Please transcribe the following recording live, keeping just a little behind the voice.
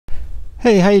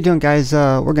Hey, how you doing, guys?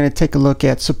 We're going to take a look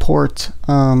at support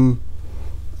of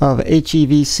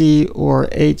HEVC or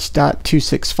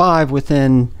H.265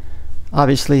 within,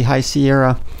 obviously, High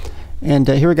Sierra. And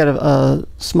here we got a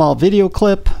small video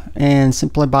clip, and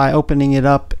simply by opening it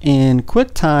up in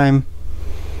QuickTime,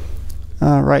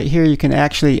 right here you can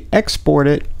actually export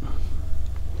it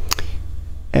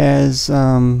as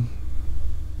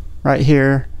right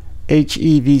here,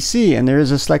 HEVC, and there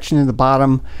is a selection in the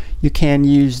bottom. You can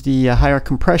use the higher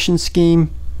compression scheme,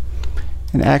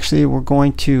 and actually we're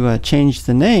going to change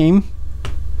the name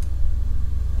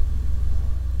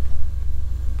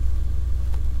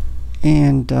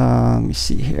and let me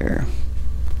see here,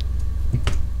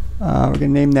 we're gonna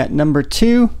name that number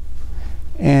 2,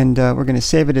 and we're gonna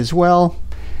save it as well.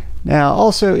 Now,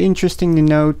 also interesting to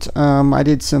note, I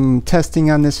did some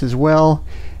testing on this as well,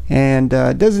 and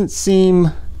it doesn't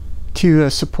seem to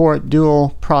support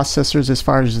dual processors as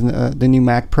far as the new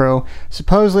Mac Pro.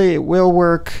 Supposedly it will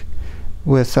work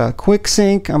with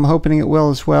QuickSync. I'm hoping it will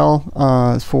as well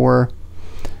for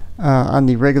on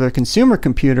the regular consumer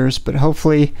computers, but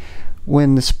hopefully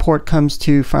when the support comes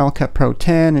to Final Cut Pro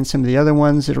 10 and some of the other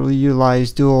ones, it will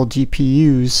utilize dual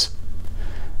GPUs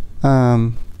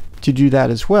to do that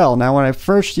as well. Now, when I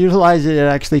first utilized it, it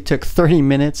actually took 30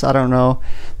 minutes. I don't know,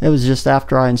 it was just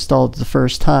after I installed it the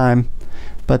first time.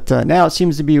 But now it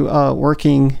seems to be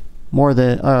working more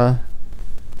than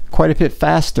quite a bit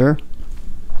faster,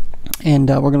 and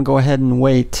we're going to go ahead and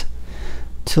wait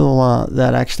till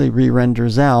that actually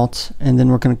re-renders out, and then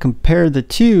we're going to compare the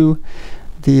two,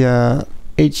 the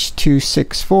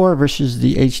H.264 versus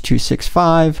the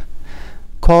H.265.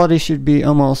 Quality should be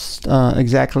almost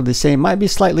exactly the same. Might be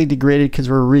slightly degraded because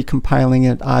we're recompiling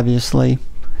it, obviously,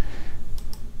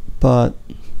 but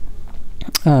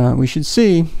we should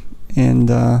see.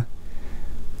 And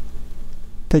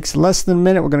takes less than a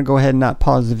minute. We're going to go ahead and not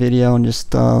pause the video and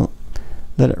just let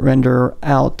it render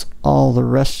out all the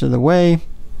rest of the way,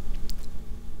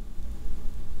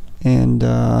 and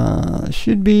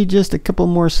should be just a couple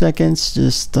more seconds.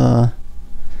 Just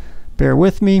bear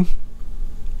with me.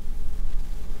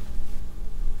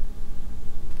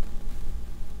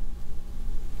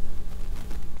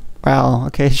 Wow,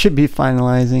 okay, it should be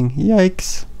finalizing.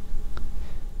 Yikes.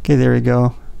 Okay, there we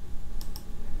go.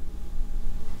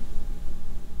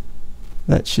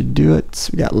 That should do it.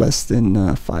 We got less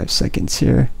than 5 seconds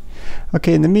here.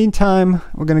 Okay, in the meantime,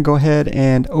 we're going to go ahead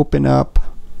and open up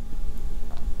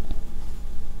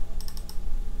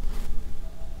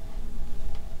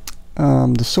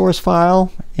the source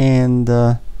file and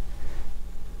the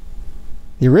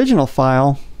original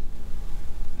file.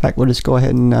 In fact, we'll just go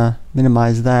ahead and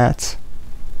minimize that.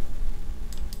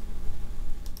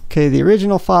 Okay, the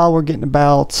original file, we're getting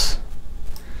about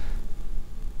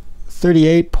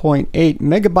 38.8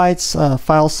 megabytes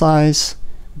file size,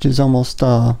 which is almost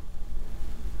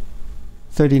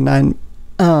 39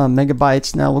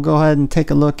 megabytes. Now we'll go ahead and take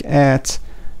a look at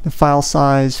the file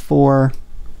size for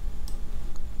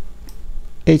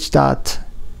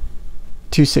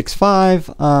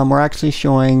H.265. We're actually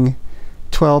showing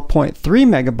 12.3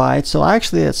 megabytes, so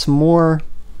actually that's more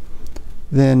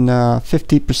than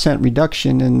 50%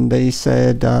 reduction, and they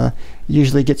said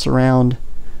usually gets around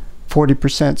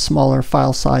 40% smaller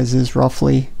file sizes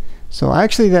roughly. So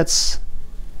actually that's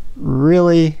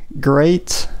really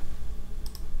great.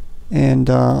 And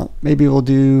maybe we'll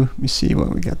do, let me see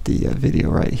what we got, the video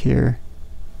right here.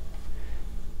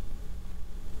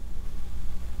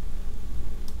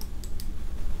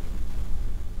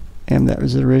 And that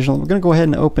was the original. We're going to go ahead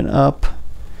and open up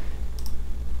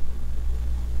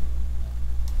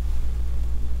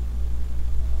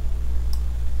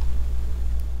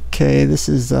okay, this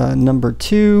is number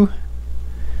 2,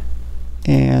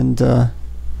 and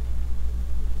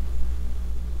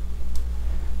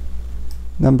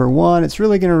number 1. It's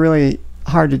really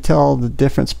hard to tell the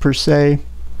difference per se,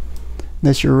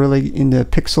 unless you're really into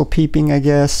pixel peeping, I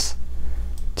guess,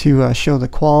 to show the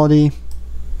quality.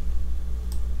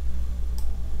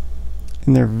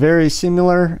 And they're very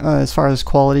similar as far as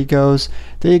quality goes.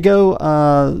 There you go.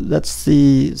 That's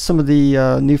some of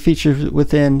the new features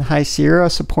within High Sierra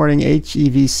supporting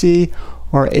HEVC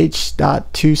or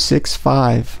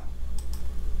H.265.